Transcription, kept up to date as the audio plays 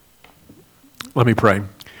Let me pray.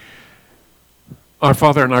 Our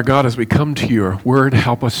Father and our God, as we come to your word,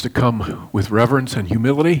 help us to come with reverence and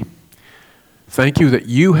humility. Thank you that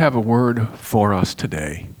you have a word for us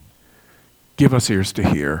today. Give us ears to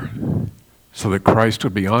hear so that Christ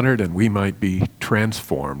would be honored and we might be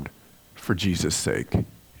transformed for Jesus' sake. And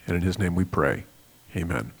in his name we pray.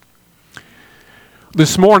 Amen.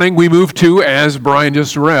 This morning we move to, as Brian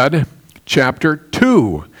just read, chapter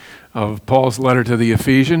 2 of Paul's letter to the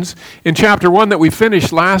Ephesians. In chapter 1 that we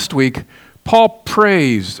finished last week, Paul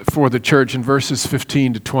prays for the church in verses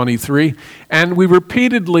 15 to 23, and we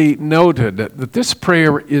repeatedly noted that this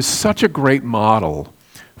prayer is such a great model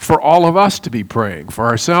for all of us to be praying, for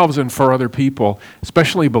ourselves and for other people,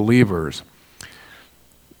 especially believers.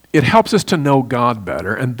 It helps us to know God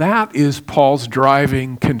better, and that is Paul's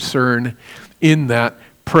driving concern in that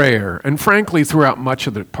prayer, and frankly throughout much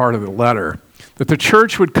of the part of the letter, that the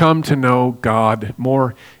church would come to know God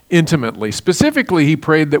more intimately. Specifically, he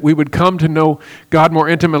prayed that we would come to know God more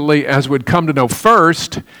intimately as we'd come to know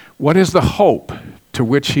first what is the hope to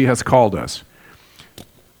which he has called us.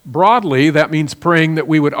 Broadly, that means praying that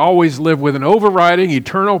we would always live with an overriding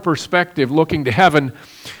eternal perspective looking to heaven,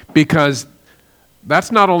 because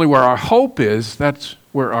that's not only where our hope is, that's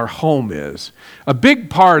where our home is. A big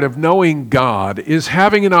part of knowing God is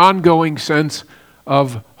having an ongoing sense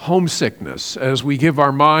of homesickness as we give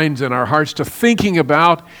our minds and our hearts to thinking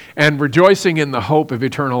about and rejoicing in the hope of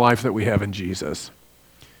eternal life that we have in Jesus.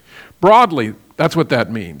 Broadly, that's what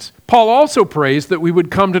that means. Paul also prays that we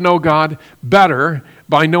would come to know God better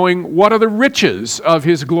by knowing what are the riches of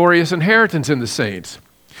his glorious inheritance in the saints.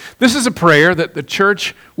 This is a prayer that the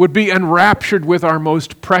church would be enraptured with our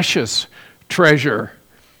most precious treasure,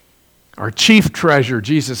 our chief treasure,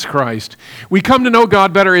 Jesus Christ. We come to know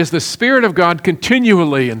God better as the Spirit of God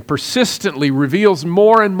continually and persistently reveals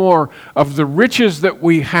more and more of the riches that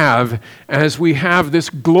we have as we have this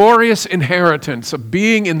glorious inheritance of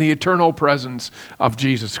being in the eternal presence of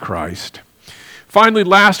Jesus Christ. Finally,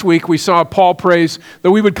 last week we saw Paul prays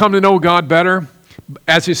that we would come to know God better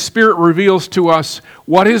as his Spirit reveals to us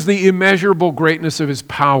what is the immeasurable greatness of his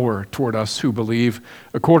power toward us who believe,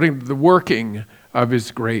 according to the working of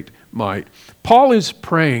his great might. Paul is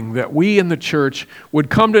praying that we in the church would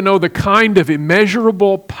come to know the kind of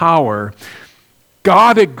immeasurable power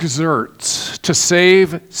God exerts to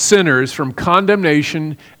save sinners from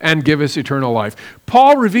condemnation and give us eternal life.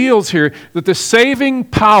 Paul reveals here that the saving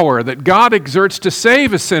power that God exerts to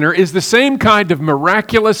save a sinner is the same kind of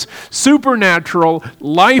miraculous, supernatural,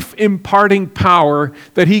 life-imparting power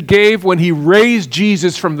that he gave when he raised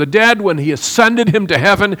Jesus from the dead, when he ascended him to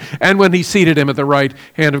heaven, and when he seated him at the right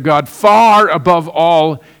hand of God, far above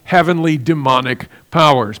all heavenly demonic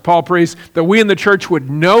powers. Paul prays that we in the church would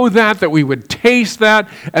know that we would taste that,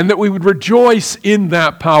 and that we would rejoice in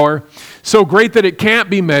that power, so great that it can't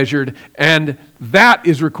be measured, and that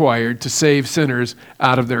is required to save sinners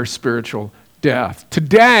out of their spiritual death.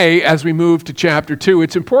 Today, as we move to chapter 2,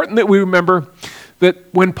 it's important that we remember that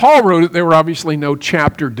when Paul wrote it, there were obviously no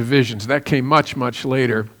chapter divisions. That came much, much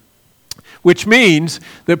later. Which means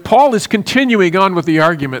that Paul is continuing on with the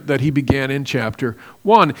argument that he began in chapter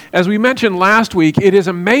 1. As we mentioned last week, it is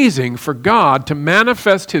amazing for God to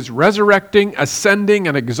manifest his resurrecting, ascending,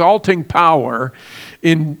 and exalting power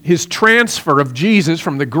in his transfer of Jesus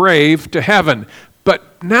from the grave to heaven.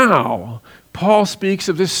 But now, Paul speaks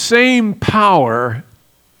of this same power,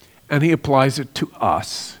 and he applies it to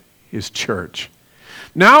us, his church.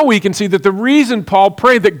 Now we can see that the reason Paul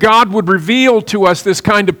prayed that God would reveal to us this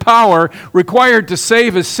kind of power required to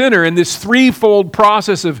save a sinner in this threefold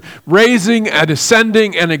process of raising and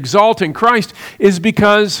ascending and exalting Christ is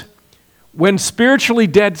because when spiritually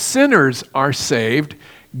dead sinners are saved,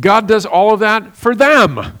 God does all of that for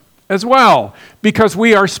them as well, because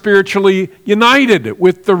we are spiritually united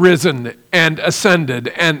with the risen and ascended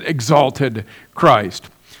and exalted Christ.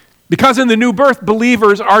 Because in the new birth,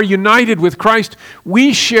 believers are united with Christ,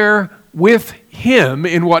 we share with him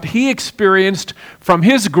in what he experienced from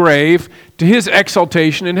his grave to his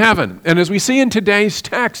exaltation in heaven. And as we see in today's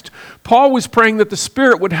text, Paul was praying that the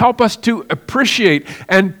Spirit would help us to appreciate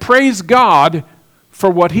and praise God for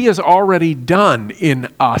what he has already done in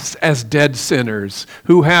us as dead sinners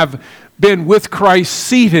who have been with Christ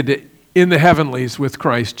seated in the heavenlies with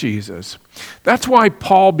Christ Jesus. That's why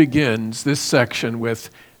Paul begins this section with,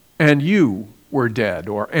 "And you were dead,"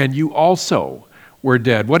 or "and you also were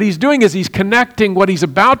dead." What he's doing is he's connecting what he's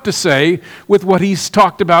about to say with what he's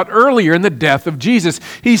talked about earlier in the death of Jesus.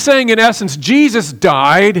 He's saying, in essence, Jesus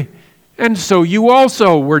died, and so you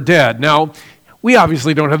also were dead. Now, we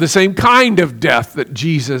obviously don't have the same kind of death that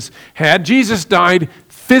Jesus had. Jesus died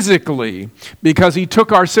physically because he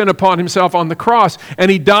took our sin upon himself on the cross, and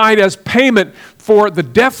he died as payment for the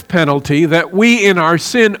death penalty that we in our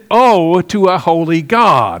sin owe to a holy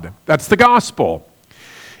God. That's the gospel.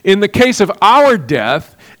 In the case of our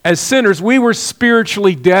death, as sinners, we were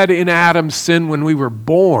spiritually dead in Adam's sin when we were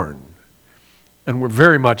born, and we're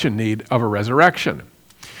very much in need of a resurrection.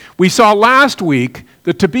 We saw last week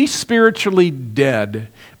that to be spiritually dead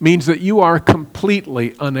means that you are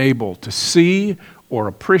completely unable to see or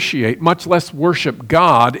appreciate, much less worship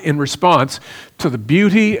God in response to the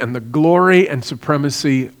beauty and the glory and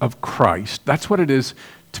supremacy of Christ. That's what it is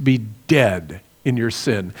to be dead in your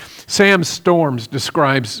sin. Sam Storms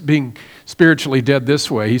describes being spiritually dead this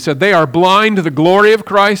way. He said, "They are blind to the glory of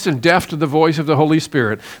Christ and deaf to the voice of the Holy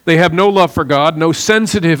Spirit. They have no love for God, no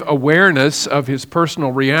sensitive awareness of his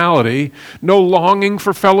personal reality, no longing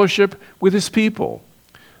for fellowship with his people."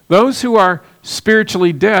 Those who are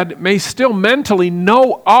spiritually dead may still mentally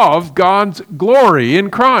know of God's glory in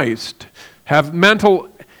Christ, have mental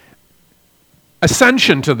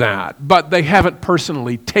ascension to that, but they haven't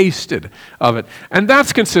personally tasted of it. And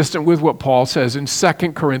that's consistent with what Paul says in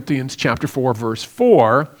 2 Corinthians chapter 4, verse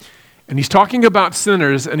 4. And he's talking about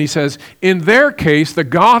sinners, and he says, "In their case, the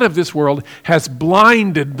God of this world has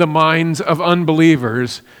blinded the minds of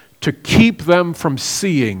unbelievers to keep them from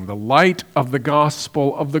seeing the light of the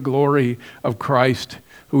gospel of the glory of Christ,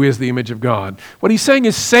 who is the image of God." What he's saying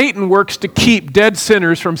is Satan works to keep dead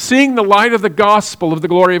sinners from seeing the light of the gospel of the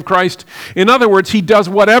glory of Christ. In other words, he does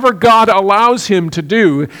whatever God allows him to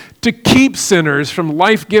do to keep sinners from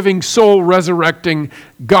life-giving, soul-resurrecting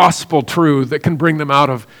gospel truth that can bring them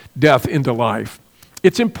out of death into life.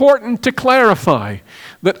 It's important to clarify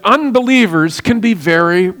that unbelievers can be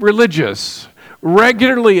very religious,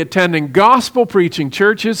 regularly attending gospel-preaching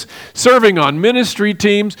churches, serving on ministry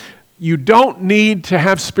teams. You don't need to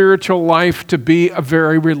have spiritual life to be a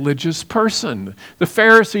very religious person. The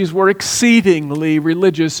Pharisees were exceedingly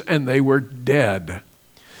religious, and they were dead.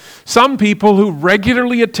 Some people who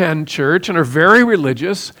regularly attend church and are very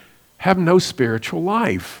religious have no spiritual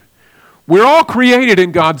life. We're all created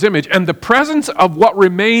in God's image, and the presence of what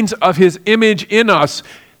remains of his image in us,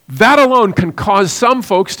 that alone can cause some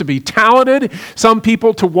folks to be talented, some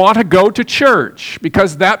people to want to go to church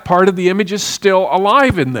because that part of the image is still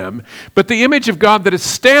alive in them. But the image of God that is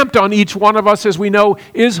stamped on each one of us, as we know,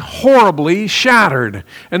 is horribly shattered.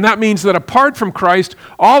 And that means that apart from Christ,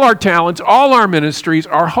 all our talents, all our ministries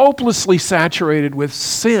are hopelessly saturated with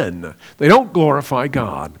sin. They don't glorify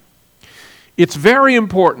God. It's very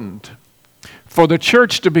important for the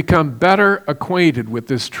church to become better acquainted with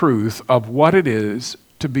this truth of what it is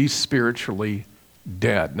to be spiritually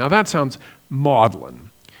dead. Now that sounds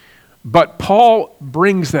maudlin, but Paul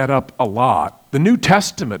brings that up a lot. The New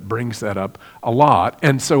Testament brings that up a lot,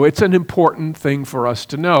 and so it's an important thing for us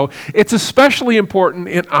to know. It's especially important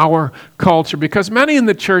in our culture because many in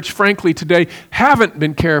the church, frankly, today haven't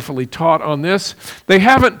been carefully taught on this. They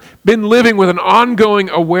haven't been living with an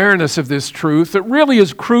ongoing awareness of this truth that really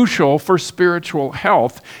is crucial for spiritual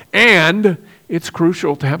health, and it's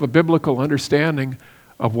crucial to have a biblical understanding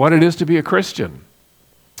of what it is to be a Christian.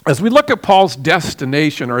 As we look at Paul's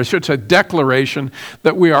destination, or I should say declaration,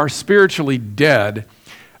 that we are spiritually dead,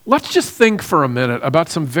 let's just think for a minute about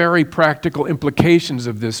some very practical implications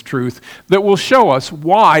of this truth that will show us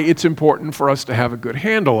why it's important for us to have a good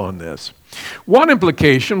handle on this. One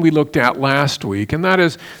implication we looked at last week, and that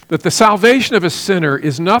is that the salvation of a sinner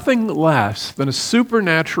is nothing less than a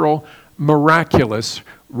supernatural, miraculous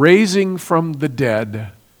raising from the dead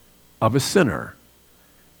of a sinner.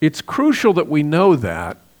 It's crucial that we know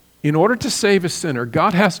that in order to save a sinner,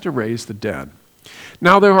 God has to raise the dead.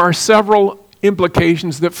 Now, there are several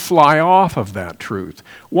implications that fly off of that truth.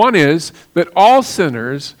 One is that all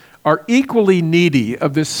sinners are equally needy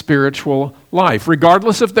of this spiritual life,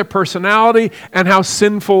 regardless of their personality and how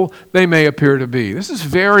sinful they may appear to be. This is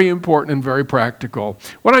very important and very practical.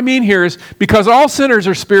 What I mean here is, because all sinners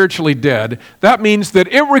are spiritually dead, that means that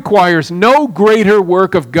it requires no greater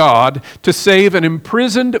work of God to save an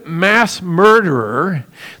imprisoned mass murderer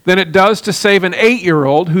than it does to save an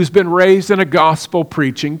 8-year-old who's been raised in a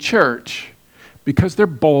gospel-preaching church, because they're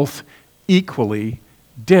both equally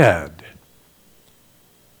dead.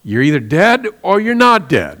 You're either dead or you're not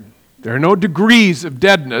dead. There are no degrees of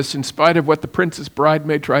deadness in spite of what the Princess Bride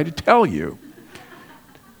may try to tell you.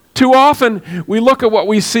 Too often, we look at what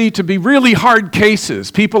we see to be really hard cases,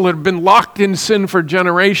 people that have been locked in sin for a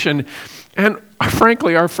generation, and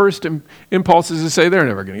frankly, our first impulse is to say they're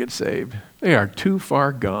never going to get saved. They are too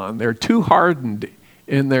far gone. They're too hardened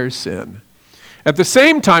in their sin. At the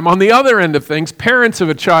same time, on the other end of things, parents of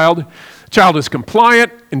a child is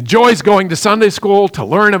compliant, enjoys going to Sunday school to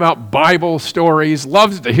learn about Bible stories,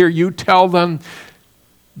 loves to hear you tell them.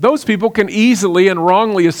 Those people can easily and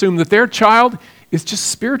wrongly assume that their child is just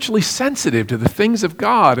spiritually sensitive to the things of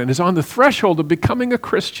God and is on the threshold of becoming a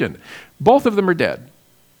Christian. Both of them are dead.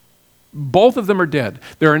 Both of them are dead.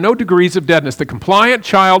 There are no degrees of deadness. The compliant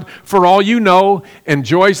child, for all you know,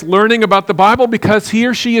 enjoys learning about the Bible because he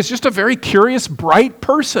or she is just a very curious, bright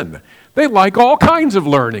person. They like all kinds of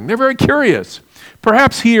learning. They're very curious.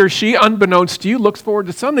 Perhaps he or she, unbeknownst to you, looks forward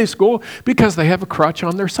to Sunday school because they have a crutch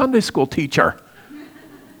on their Sunday school teacher.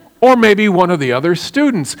 Or maybe one of the other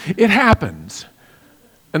students. It happens.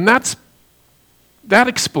 And that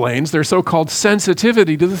explains their so-called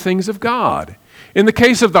sensitivity to the things of God. In the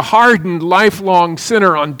case of the hardened, lifelong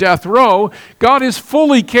sinner on death row, God is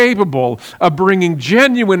fully capable of bringing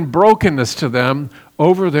genuine brokenness to them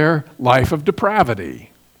over their life of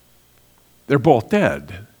depravity. They're both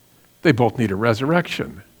dead. They both need a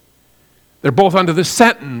resurrection. They're both under the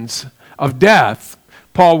sentence of death.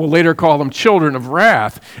 Paul will later call them children of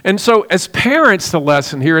wrath. And so as parents, the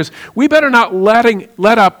lesson here is we better not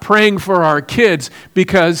let up praying for our kids,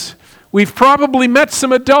 because we've probably met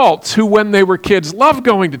some adults who, when they were kids, loved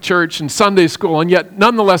going to church and Sunday school and yet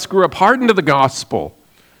nonetheless grew up hardened to the gospel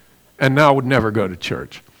and now would never go to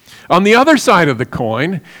church. On the other side of the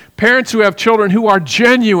coin, parents who have children who are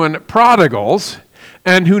genuine prodigals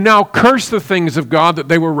and who now curse the things of God that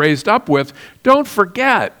they were raised up with, don't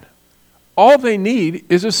forget, all they need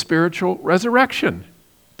is a spiritual resurrection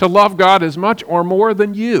to love God as much or more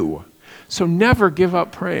than you. So never give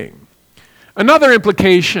up praying. Another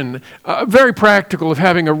implication, very practical, of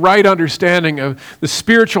having a right understanding of the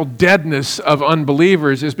spiritual deadness of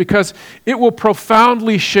unbelievers is because it will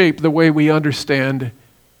profoundly shape the way we understand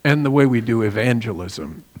and the way we do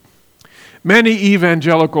evangelism. Many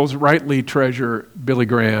evangelicals rightly treasure Billy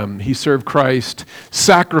Graham. He served Christ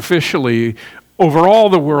sacrificially over all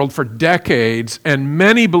the world for decades, and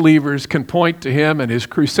many believers can point to him and his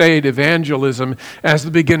crusade evangelism as the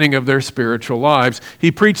beginning of their spiritual lives.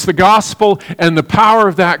 He preached the gospel, and the power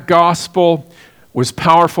of that gospel was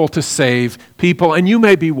powerful to save people, and you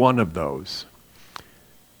may be one of those.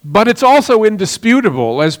 But it's also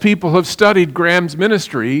indisputable, as people have studied Graham's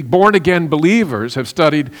ministry, born-again believers have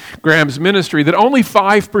studied Graham's ministry, that only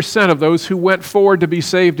 5% of those who went forward to be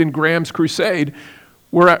saved in Graham's crusade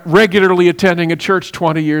were regularly attending a church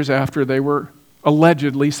 20 years after they were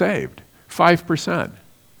allegedly saved. 5%.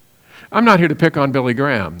 I'm not here to pick on Billy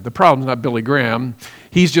Graham. The problem's not Billy Graham.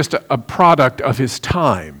 He's just a product of his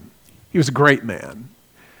time. He was a great man.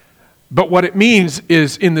 But what it means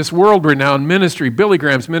is, in this world-renowned ministry, Billy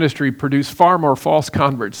Graham's ministry produced far more false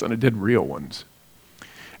converts than it did real ones.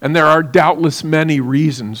 And there are doubtless many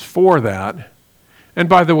reasons for that. And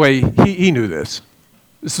by the way, he knew this.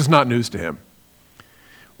 This is not news to him.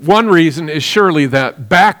 One reason is surely that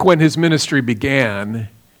back when his ministry began,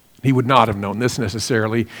 he would not have known this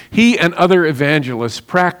necessarily, he and other evangelists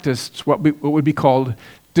practiced what would be called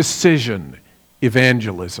decision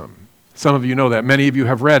evangelism. Some of you know that. Many of you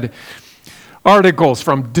have read articles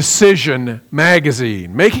from Decision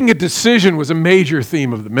magazine. Making a decision was a major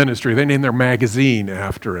theme of the ministry. They named their magazine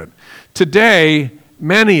after it. Today,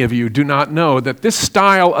 many of you do not know that this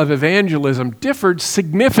style of evangelism differed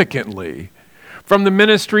significantly from the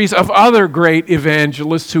ministries of other great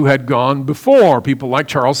evangelists who had gone before, people like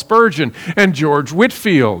Charles Spurgeon and George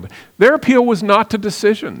Whitefield. Their appeal was not to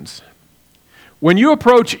decisions. When you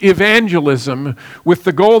approach evangelism with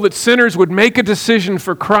the goal that sinners would make a decision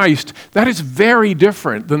for Christ, that is very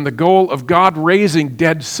different than the goal of God raising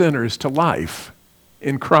dead sinners to life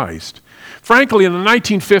in Christ. Frankly, in the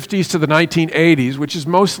 1950s to the 1980s, which is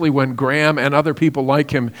mostly when Graham and other people like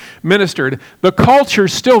him ministered, the culture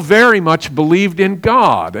still very much believed in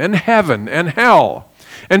God and heaven and hell.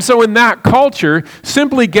 And so in that culture,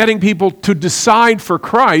 simply getting people to decide for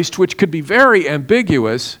Christ, which could be very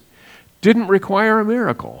ambiguous, didn't require a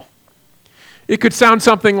miracle. It could sound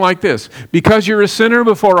something like this: because you're a sinner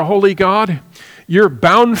before a holy God, you're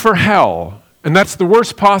bound for hell. And that's the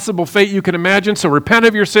worst possible fate you can imagine, so repent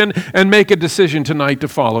of your sin and make a decision tonight to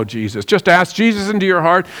follow Jesus. Just ask Jesus into your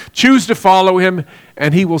heart, choose to follow him,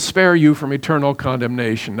 and he will spare you from eternal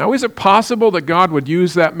condemnation. Now, is it possible that God would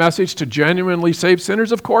use that message to genuinely save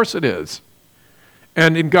sinners? Of course it is.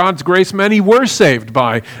 And in God's grace, many were saved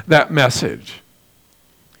by that message.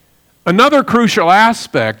 Another crucial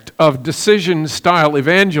aspect of decision-style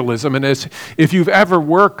evangelism, and if you've ever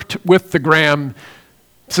worked with the Graham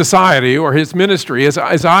Society or his ministry, as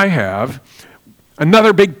I have,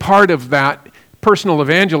 another big part of that personal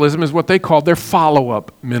evangelism is what they called their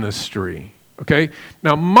follow-up ministry. Okay?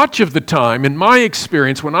 Now, much of the time, in my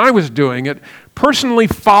experience, when I was doing it, personally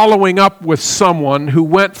following up with someone who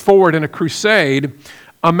went forward in a crusade,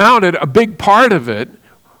 a big part of it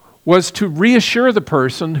was to reassure the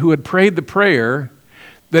person who had prayed the prayer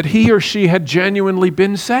that he or she had genuinely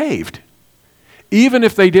been saved, even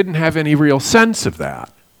if they didn't have any real sense of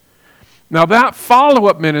that. Now, that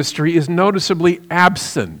follow-up ministry is noticeably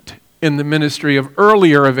absent in the ministry of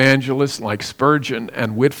earlier evangelists like Spurgeon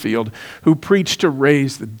and Whitefield, who preached to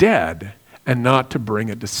raise the dead and not to bring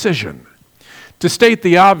a decision. To state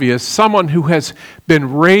the obvious, someone who has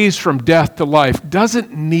been raised from death to life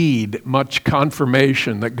doesn't need much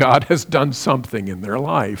confirmation that God has done something in their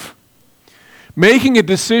life. Making a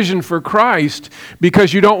decision for Christ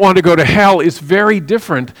because you don't want to go to hell is very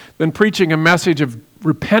different than preaching a message of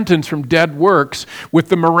repentance from dead works with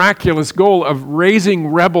the miraculous goal of raising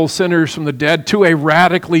rebel sinners from the dead to a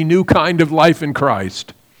radically new kind of life in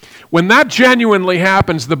Christ. When that genuinely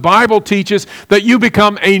happens, the Bible teaches that you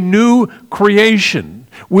become a new creation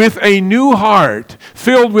with a new heart,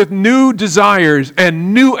 filled with new desires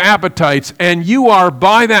and new appetites, and you are,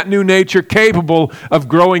 by that new nature, capable of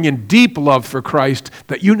growing in deep love for Christ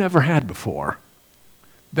that you never had before.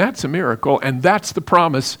 That's a miracle, and that's the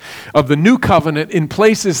promise of the new covenant in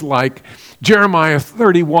places like Jeremiah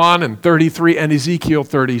 31 and 33 and Ezekiel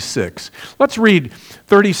 36. Let's read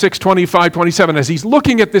 36, 25, 27 as he's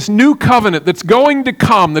looking at this new covenant that's going to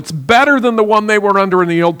come, that's better than the one they were under in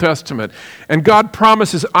the Old Testament. And God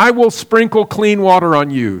promises, I will sprinkle clean water on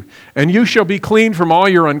you, and you shall be clean from all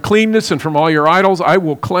your uncleanness and from all your idols. I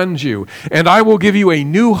will cleanse you, and I will give you a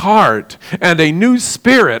new heart and a new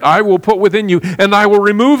spirit I will put within you, and I will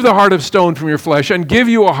remove the heart of stone from your flesh and give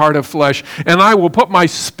you a heart of flesh, and I will put my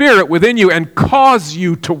spirit within you and cause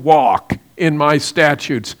you to walk in my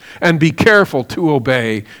statutes and be careful to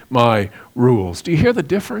obey my rules. Do you hear the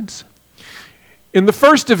difference? In the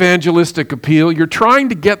first evangelistic appeal, you're trying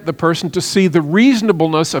to get the person to see the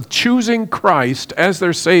reasonableness of choosing Christ as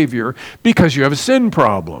their Savior because you have a sin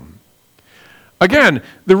problem. Again,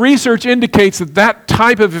 the research indicates that that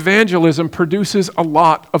type of evangelism produces a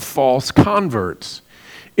lot of false converts.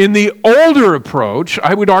 In the older approach,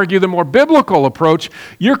 I would argue the more biblical approach,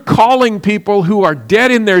 you're calling people who are dead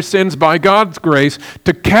in their sins by God's grace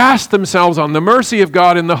to cast themselves on the mercy of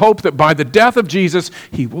God in the hope that by the death of Jesus,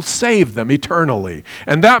 He will save them eternally.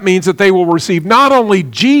 And that means that they will receive not only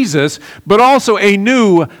Jesus, but also a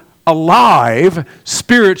new, alive,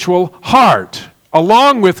 spiritual heart,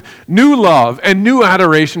 along with new love and new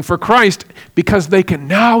adoration for Christ, because they can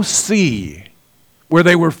now see where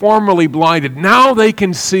they were formerly blinded. Now they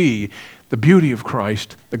can see the beauty of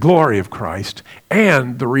Christ, the glory of Christ,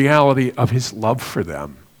 and the reality of His love for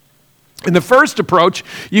them. In the first approach,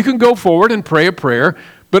 you can go forward and pray a prayer,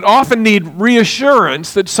 but often need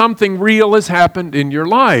reassurance that something real has happened in your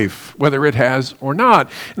life, whether it has or not.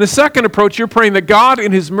 In the second approach, you're praying that God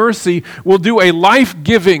in His mercy will do a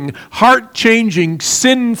life-giving, heart-changing,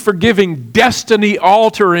 sin-forgiving,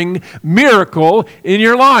 destiny-altering miracle in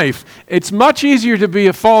your life. It's much easier to be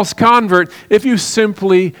a false convert if you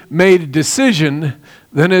simply made a decision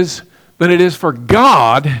than it is for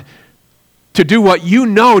God to do what you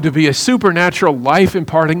know to be a supernatural,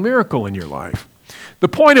 life-imparting miracle in your life. The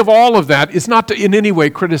point of all of that is not to in any way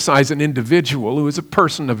criticize an individual who is a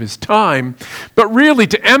person of his time, but really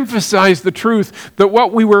to emphasize the truth that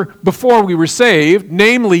what we were before we were saved,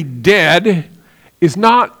 namely dead, is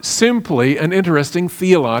not simply an interesting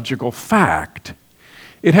theological fact.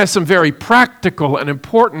 It has some very practical and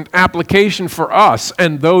important application for us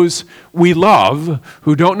and those we love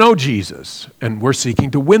who don't know Jesus, and we're seeking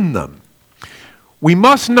to win them. We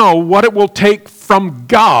must know what it will take from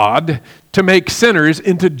God to make sinners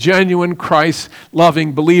into genuine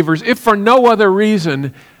Christ-loving believers. If for no other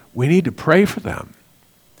reason, we need to pray for them.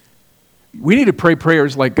 We need to pray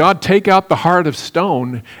prayers like, God, take out the heart of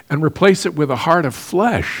stone and replace it with a heart of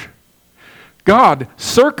flesh. God,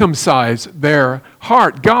 circumcise their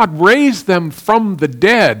heart. God, raise them from the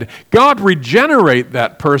dead. God, regenerate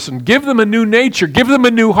that person. Give them a new nature. Give them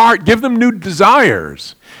a new heart. Give them new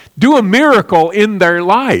desires. Do a miracle in their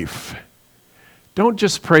life. Don't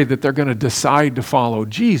just pray that they're going to decide to follow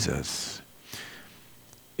Jesus.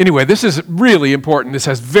 Anyway, this is really important. This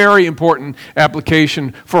has very important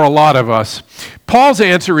application for a lot of us. Paul's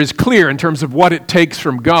answer is clear in terms of what it takes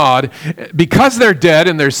from God. Because they're dead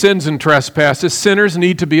in their sins and trespasses, sinners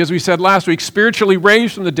need to be, as we said last week, spiritually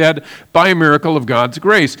raised from the dead by a miracle of God's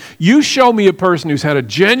grace. You show me a person who's had a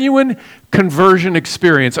genuine conversion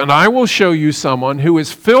experience, and I will show you someone who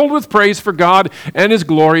is filled with praise for God and His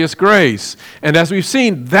glorious grace. And as we've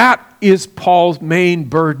seen, that is Paul's main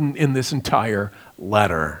burden in this entire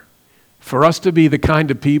letter. for us to be the kind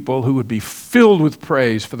of people who would be filled with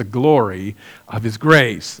praise for the glory of his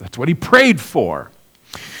grace. That's what he prayed for.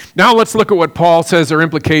 Now let's look at what Paul says are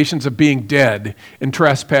implications of being dead in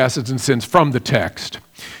trespasses and sins from the text.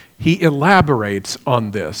 He elaborates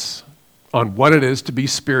on this, on what it is to be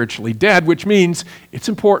spiritually dead, which means it's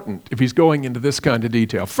important if he's going into this kind of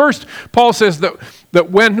detail. First, Paul says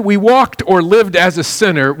that when we walked or lived as a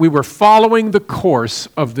sinner, we were following the course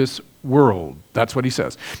of this world. That's what he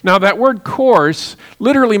says. Now, that word course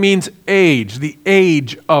literally means age, the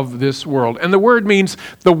age of this world. And the word means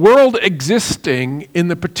the world existing in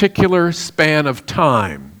the particular span of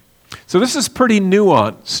time. So this is pretty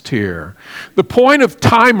nuanced here. The point of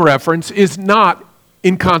time reference is not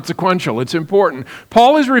inconsequential. It's important.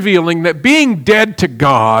 Paul is revealing that being dead to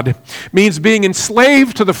God means being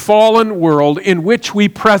enslaved to the fallen world in which we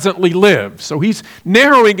presently live. So he's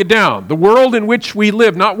narrowing it down. The world in which we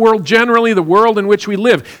live, not world generally, the world in which we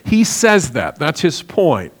live. He says that. That's his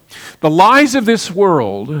point. The lies of this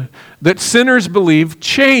world that sinners believe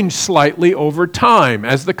change slightly over time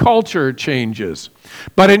as the culture changes.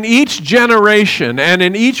 But in each generation and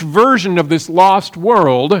in each version of this lost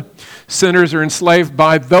world, sinners are enslaved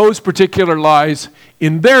by those particular lies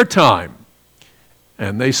in their time.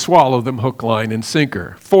 And they swallow them hook, line, and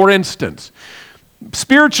sinker. For instance,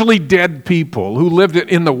 spiritually dead people who lived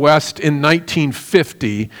in the West in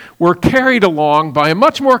 1950 were carried along by a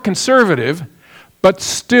much more conservative but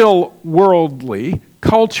still worldly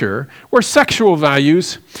culture where sexual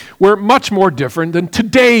values were much more different than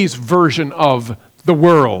today's version of the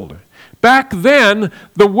world. Back then,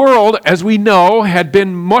 the world, as we know, had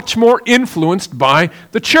been much more influenced by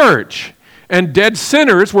the church. And dead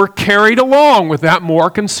sinners were carried along with that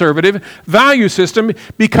more conservative value system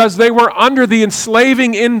because they were under the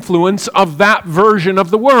enslaving influence of that version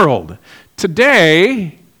of the world.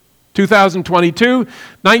 Today, 2022,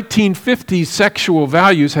 1950s sexual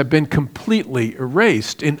values have been completely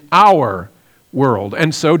erased in our world.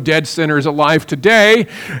 And so dead sinners alive today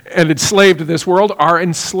and enslaved to this world are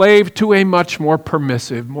enslaved to a much more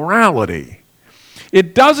permissive morality.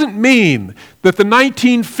 It doesn't mean that the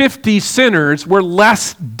 1950 sinners were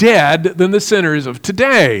less dead than the sinners of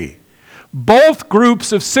today. Both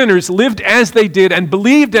groups of sinners lived as they did and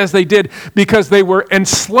believed as they did because they were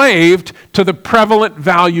enslaved to the prevalent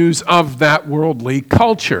values of that worldly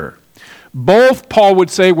culture. Both, Paul would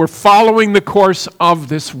say, were following the course of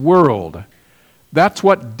this world. That's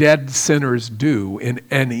what dead sinners do in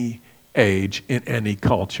any age, in any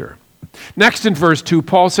culture. Next in verse 2,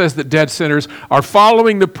 Paul says that dead sinners are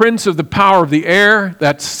following the prince of the power of the air,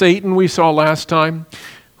 that's Satan we saw last time,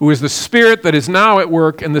 who is the spirit that is now at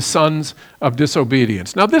work in the sons of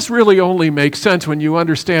disobedience. Now this really only makes sense when you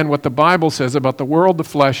understand what the Bible says about the world, the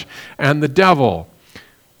flesh, and the devil.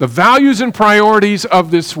 The values and priorities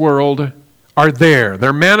of this world are there.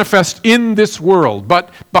 They're manifest in this world, but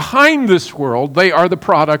behind this world, they are the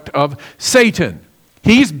product of Satan.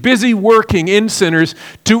 He's busy working in sinners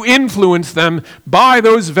to influence them by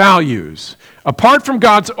those values. Apart from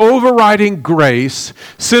God's overriding grace,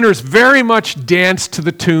 sinners very much dance to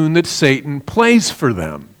the tune that Satan plays for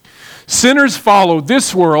them. Sinners follow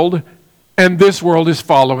this world, and this world is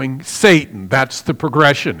following Satan. That's the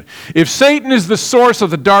progression. If Satan is the source of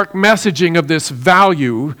the dark messaging of this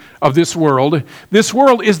value of this world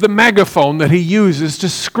is the megaphone that he uses to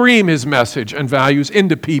scream his message and values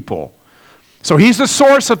into people. So he's the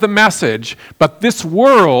source of the message, but this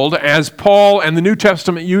world, as Paul and the New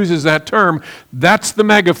Testament uses that term, that's the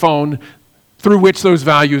megaphone through which those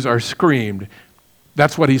values are screamed.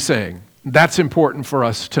 That's what he's saying. That's important for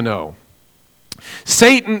us to know.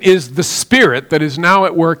 Satan is the spirit that is now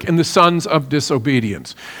at work in the sons of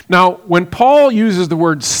disobedience. Now, when Paul uses the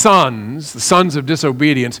word sons, the sons of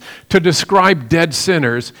disobedience, to describe dead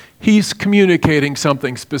sinners, he's communicating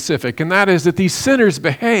something specific, and that is that these sinners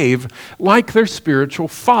behave like their spiritual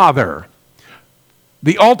father,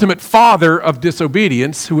 the ultimate father of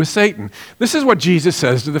disobedience, who is Satan. This is what Jesus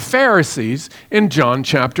says to the Pharisees in John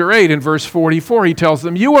chapter 8. In verse 44, he tells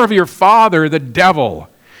them, "You are of your father, the devil,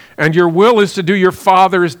 and your will is to do your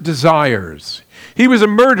father's desires. He was a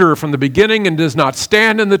murderer from the beginning and does not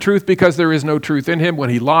stand in the truth because there is no truth in him.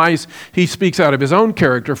 When he lies, he speaks out of his own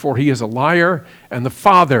character, for he is a liar and the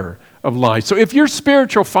father of lies." So if your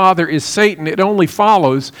spiritual father is Satan, it only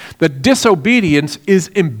follows that disobedience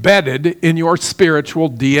is embedded in your spiritual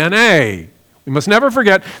DNA. You must never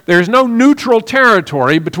forget there's no neutral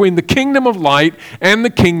territory between the kingdom of light and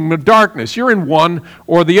the kingdom of darkness. You're in one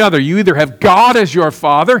or the other. You either have God as your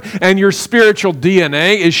Father, and your spiritual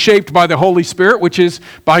DNA is shaped by the Holy Spirit, which is,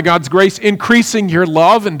 by God's grace, increasing your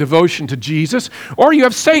love and devotion to Jesus, or you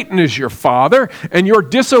have Satan as your father, and your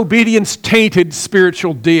disobedience-tainted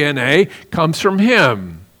spiritual DNA comes from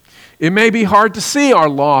him. It may be hard to see our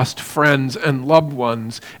lost friends and loved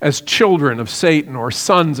ones as children of Satan or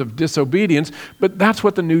sons of disobedience, but that's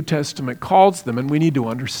what the New Testament calls them, and we need to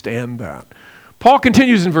understand that. Paul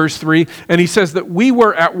continues in verse 3, and he says that we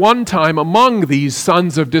were at one time among these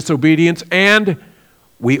sons of disobedience, and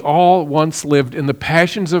we all once lived in the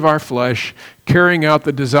passions of our flesh, carrying out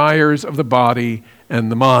the desires of the body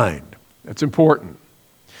and the mind. That's important.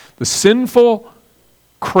 The sinful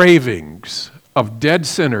cravings of dead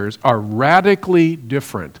sinners are radically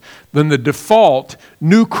different than the default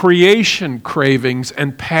new creation cravings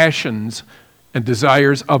and passions and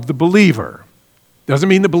desires of the believer. Doesn't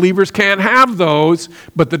mean the believers can't have those,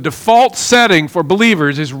 but the default setting for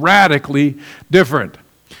believers is radically different.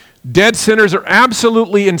 Dead sinners are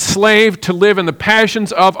absolutely enslaved to live in the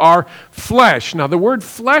passions of our flesh. Now, the word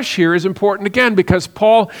flesh here is important again because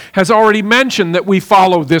Paul has already mentioned that we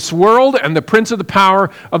follow this world and the prince of the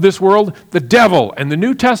power of this world, the devil. And the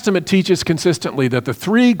New Testament teaches consistently that the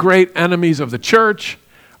three great enemies of the church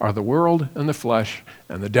are the world and the flesh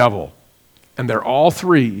and the devil. And they're all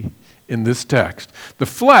three in this text. The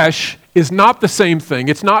flesh is not the same thing.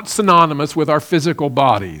 It's not synonymous with our physical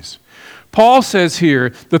bodies. Paul says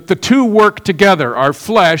here that the two work together, our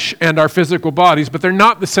flesh and our physical bodies, but they're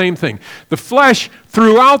not the same thing. The flesh,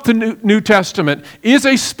 throughout the New Testament, is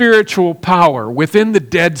a spiritual power within the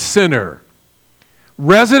dead sinner,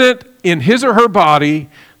 resident in his or her body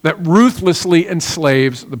that ruthlessly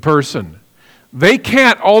enslaves the person. They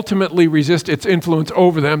can't ultimately resist its influence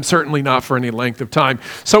over them, certainly not for any length of time.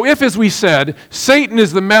 So if, as we said, Satan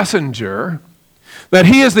is the messenger, that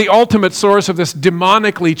he is the ultimate source of this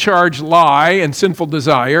demonically charged lie and sinful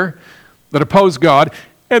desire that oppose God,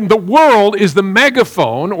 and the world is the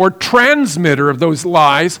megaphone or transmitter of those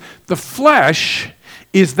lies, the flesh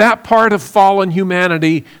is that part of fallen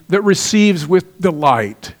humanity that receives with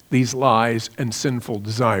delight these lies and sinful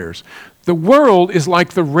desires. The world is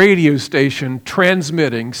like the radio station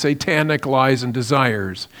transmitting satanic lies and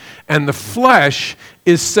desires, and the flesh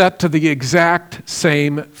is set to the exact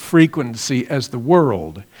same frequency as the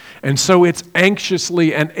world. And so it's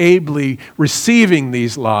anxiously and ably receiving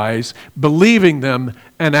these lies, believing them,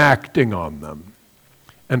 and acting on them.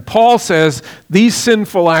 And Paul says these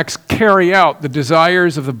sinful acts carry out the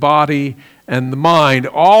desires of the body and the mind.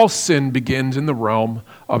 All sin begins in the realm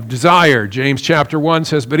of desire. James chapter 1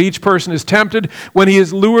 says, "But each person is tempted when he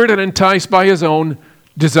is lured and enticed by his own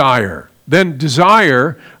desire. Then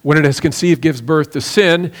desire, when it has conceived, gives birth to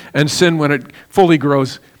sin, and sin, when it fully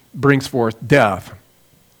grows, brings forth death."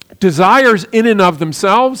 Desires in and of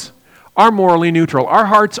themselves are morally neutral. Our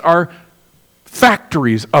hearts are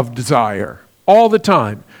factories of desire all the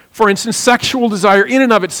time. For instance, sexual desire in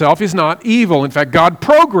and of itself is not evil. In fact, God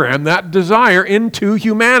programmed that desire into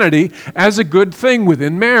humanity as a good thing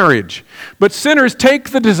within marriage. But sinners take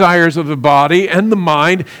the desires of the body and the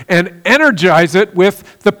mind and energize it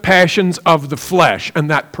with the passions of the flesh. And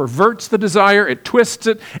that perverts the desire, it twists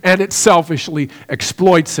it, and it selfishly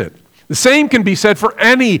exploits it. The same can be said for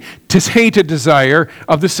any hated desire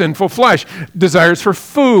of the sinful flesh. Desires for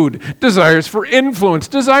food, desires for influence,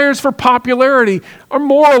 desires for popularity are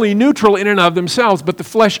morally neutral in and of themselves, but the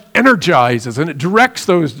flesh energizes and it directs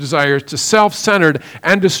those desires to self-centered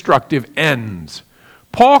and destructive ends.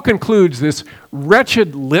 Paul concludes this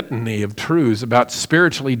wretched litany of truths about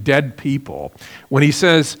spiritually dead people when he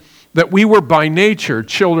says that we were by nature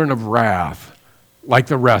children of wrath, like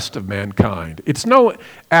the rest of mankind. It's no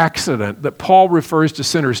accident that Paul refers to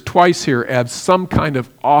sinners twice here as some kind of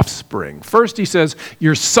offspring. First he says,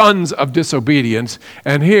 "You're sons of disobedience,"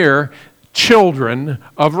 and here, children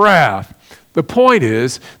of wrath. The point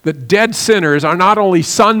is that dead sinners are not only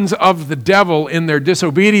sons of the devil in their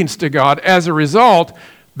disobedience to God, as a result,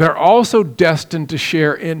 they're also destined to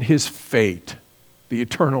share in his fate, the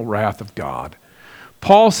eternal wrath of God.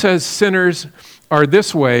 Paul says sinners are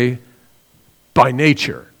this way by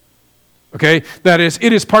nature, okay? That is,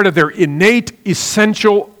 it is part of their innate,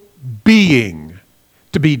 essential being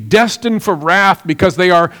to be destined for wrath because they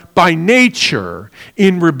are by nature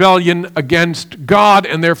in rebellion against God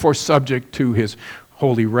and therefore subject to his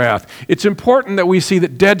holy wrath. It's important that we see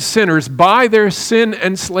that dead sinners, by their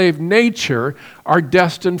sin-enslaved nature, are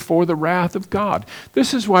destined for the wrath of God.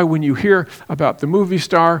 This is why when you hear about the movie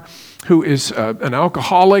star who is an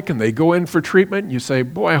alcoholic and they go in for treatment. You say,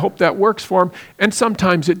 boy, I hope that works for them. And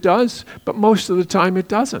sometimes it does, but most of the time it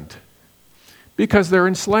doesn't, because they're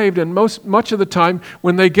enslaved. And much of the time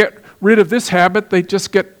when they get rid of this habit, they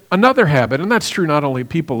just get another habit. And that's true not only of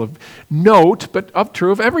people of note, but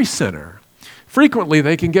true of every sinner. Frequently,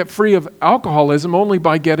 they can get free of alcoholism only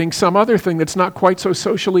by getting some other thing that's not quite so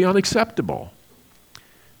socially unacceptable,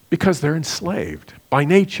 because they're enslaved by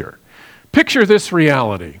nature. Picture this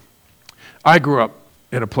reality. I grew up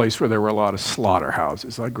in a place where there were a lot of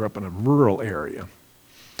slaughterhouses. I grew up in a rural area.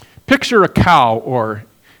 Picture a cow, or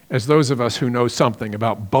as those of us who know something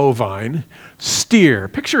about bovine, steer.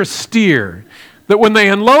 Picture a steer that when they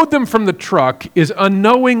unload them from the truck is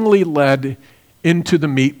unknowingly led into the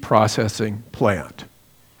meat processing plant.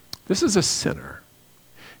 This is a sinner.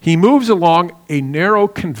 He moves along a narrow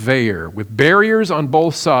conveyor with barriers on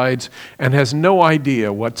both sides and has no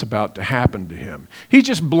idea what's about to happen to him. He's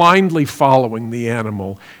just blindly following the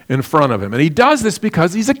animal in front of him. And he does this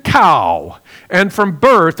because he's a cow. And from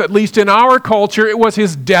birth, at least in our culture, it was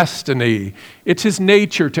his destiny. It's his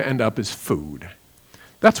nature to end up as food.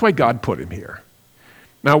 That's why God put him here.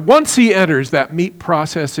 Now, once he enters that meat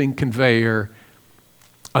processing conveyor,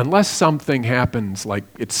 unless something happens like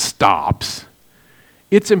it stops,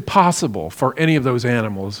 it's impossible for any of those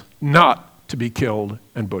animals not to be killed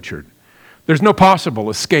and butchered. There's no possible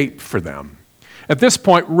escape for them. At this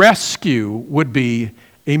point, rescue would be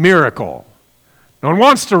a miracle. No one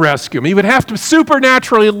wants to rescue him. He would have to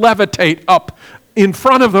supernaturally levitate up in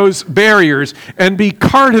front of those barriers and be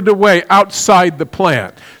carted away outside the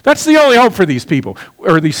plant. That's the only hope for these people,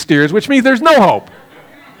 or these steers, which means there's no hope.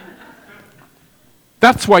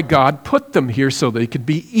 That's why God put them here, so they could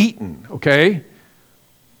be eaten, okay?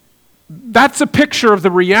 That's a picture of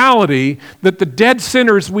the reality that the dead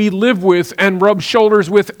sinners we live with and rub shoulders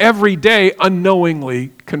with every day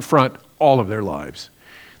unknowingly confront all of their lives.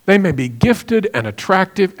 They may be gifted and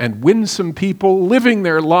attractive and winsome people living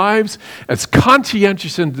their lives as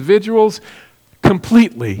conscientious individuals,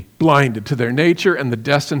 completely blinded to their nature and the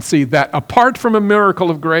destiny that, apart from a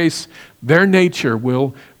miracle of grace, their nature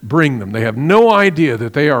will bring them. They have no idea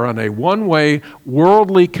that they are on a one-way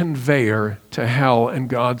worldly conveyor to hell and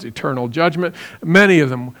God's eternal judgment. Many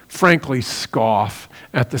of them, frankly, scoff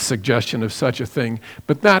at the suggestion of such a thing,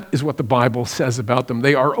 but that is what the Bible says about them.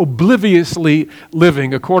 They are obliviously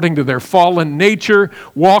living according to their fallen nature,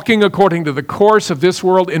 walking according to the course of this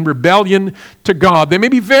world in rebellion to God. They may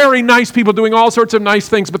be very nice people doing all sorts of nice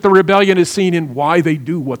things, but the rebellion is seen in why they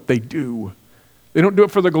do what they do. They don't do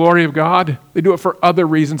it for the glory of God. They do it for other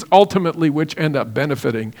reasons, ultimately which end up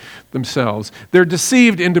benefiting themselves. They're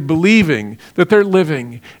deceived into believing that they're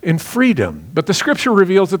living in freedom. But the Scripture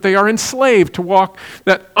reveals that they are enslaved to walk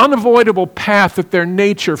that unavoidable path that their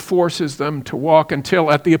nature forces them to walk,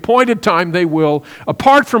 until at the appointed time they will,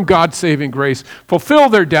 apart from God's saving grace, fulfill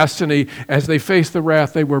their destiny as they face the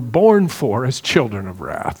wrath they were born for as children of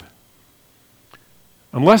wrath.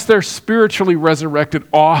 Unless they're spiritually resurrected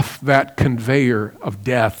off that conveyor of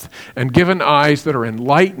death and given eyes that are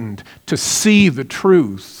enlightened to see the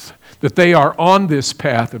truth that they are on this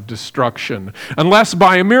path of destruction, unless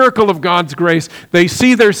by a miracle of God's grace they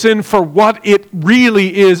see their sin for what it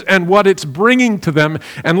really is and what it's bringing to them,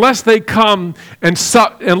 unless they come and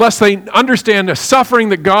unless they understand the suffering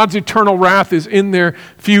that God's eternal wrath is in their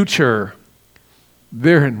future,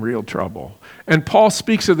 they're in real trouble. And Paul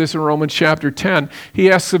speaks of this in Romans chapter 10. He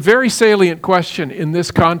asks a very salient question in this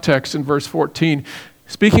context in verse 14.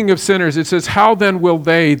 Speaking of sinners, it says, "How then will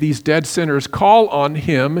they, these dead sinners, call on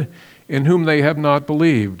him in whom they have not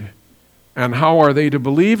believed? And how are they to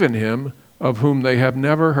believe in him of whom they have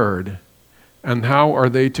never heard? And how are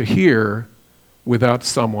they to hear without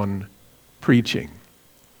someone preaching?"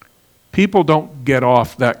 People don't get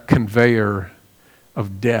off that conveyor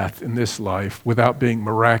of death in this life without being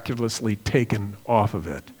miraculously taken off of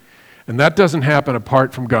it. And that doesn't happen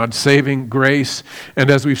apart from God's saving grace. And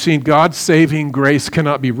as we've seen, God's saving grace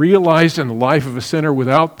cannot be realized in the life of a sinner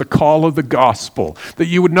without the call of the gospel, that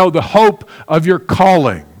you would know the hope of your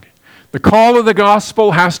calling. The call of the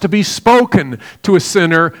gospel has to be spoken to a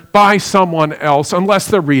sinner by someone else, unless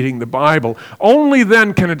they're reading the Bible. Only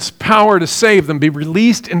then can its power to save them be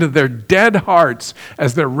released into their dead hearts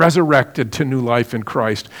as they're resurrected to new life in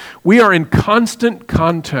Christ. We are in constant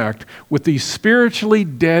contact with these spiritually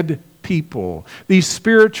dead people, these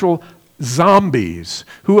spiritual zombies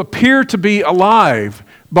who appear to be alive,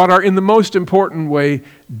 but are in the most important way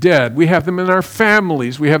dead. We have them in our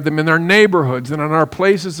families, we have them in our neighborhoods and in our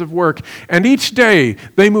places of work. And each day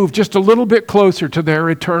they move just a little bit closer to their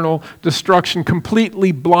eternal destruction,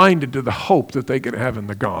 completely blinded to the hope that they can have in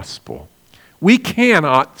the gospel. We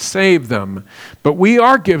cannot save them, but we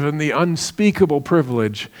are given the unspeakable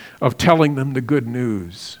privilege of telling them the good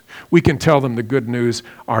news. We can tell them the good news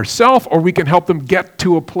ourselves, or we can help them get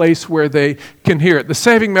to a place where they can hear it. The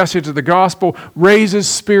saving message of the gospel raises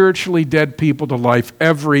spiritually dead people to life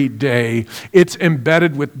every day. It's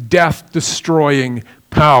embedded with death-destroying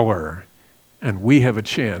power. And we have a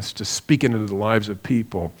chance to speak into the lives of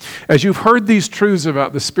people. As you've heard these truths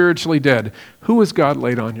about the spiritually dead, who has God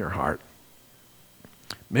laid on your heart?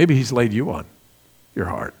 Maybe he's laid you on your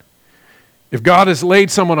heart. If God has laid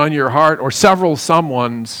someone on your heart, or several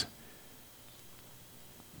someones,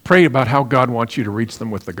 pray about how God wants you to reach them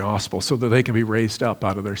with the gospel so that they can be raised up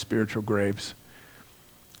out of their spiritual graves.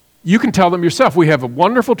 You can tell them yourself. We have a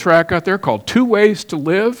wonderful tract out there called 2 Ways to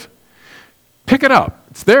Live. Pick it up.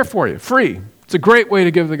 It's there for you, free. It's a great way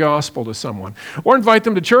to give the gospel to someone. Or invite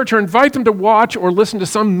them to church, or invite them to watch or listen to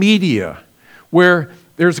some media where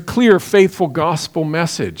there's a clear, faithful gospel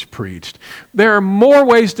message preached. There are more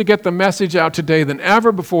ways to get the message out today than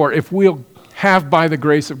ever before if we'll have, by the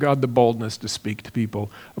grace of God, the boldness to speak to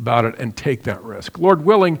people about it and take that risk. Lord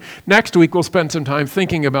willing, next week we'll spend some time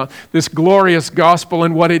thinking about this glorious gospel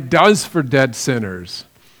and what it does for dead sinners.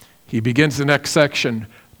 He begins the next section,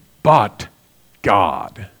 but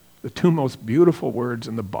God. The 2 most beautiful words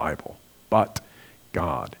in the Bible, but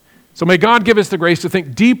God. So may God give us the grace to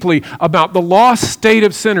think deeply about the lost state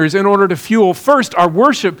of sinners in order to fuel, first, our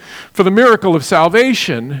worship for the miracle of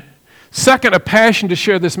salvation, second, a passion to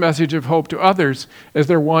share this message of hope to others as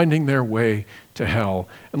they're winding their way to hell.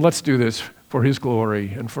 And let's do this for his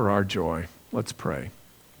glory and for our joy. Let's pray.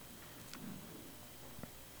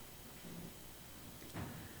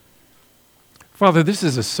 Father, this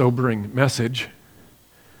is a sobering message,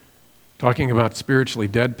 talking about spiritually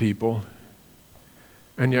dead people.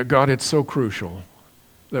 And yet, God, it's so crucial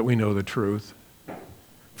that we know the truth.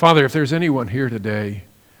 Father, if there's anyone here today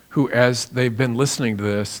who, as they've been listening to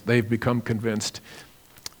this, they've become convinced,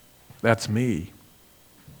 that's me.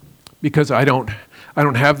 Because I don't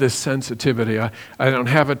have this sensitivity. I don't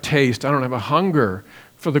have a taste. I don't have a hunger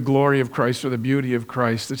for the glory of Christ or the beauty of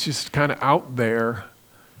Christ. It's just kind of out there.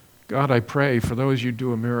 God, I pray for those you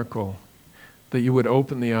do a miracle, that you would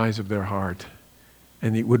open the eyes of their heart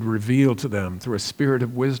and it would reveal to them through a spirit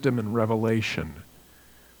of wisdom and revelation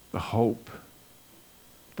the hope,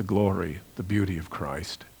 the glory, the beauty of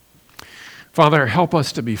Christ. Father, help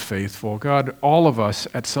us to be faithful. God, all of us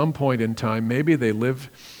at some point in time, maybe they live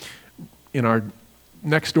in our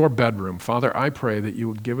next door bedroom. Father, I pray that you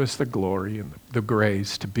would give us the glory and the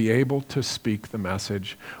grace to be able to speak the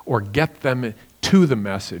message or get them to the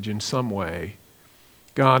message in some way.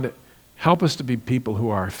 God, help us to be people who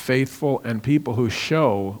are faithful and people who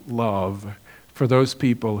show love for those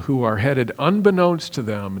people who are headed, unbeknownst to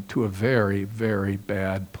them, to a very, very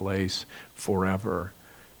bad place forever.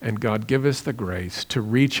 And God, give us the grace to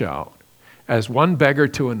reach out as one beggar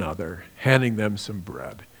to another, handing them some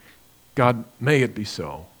bread. God, may it be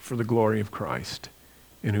so for the glory of Christ,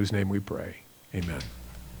 in whose name we pray. Amen.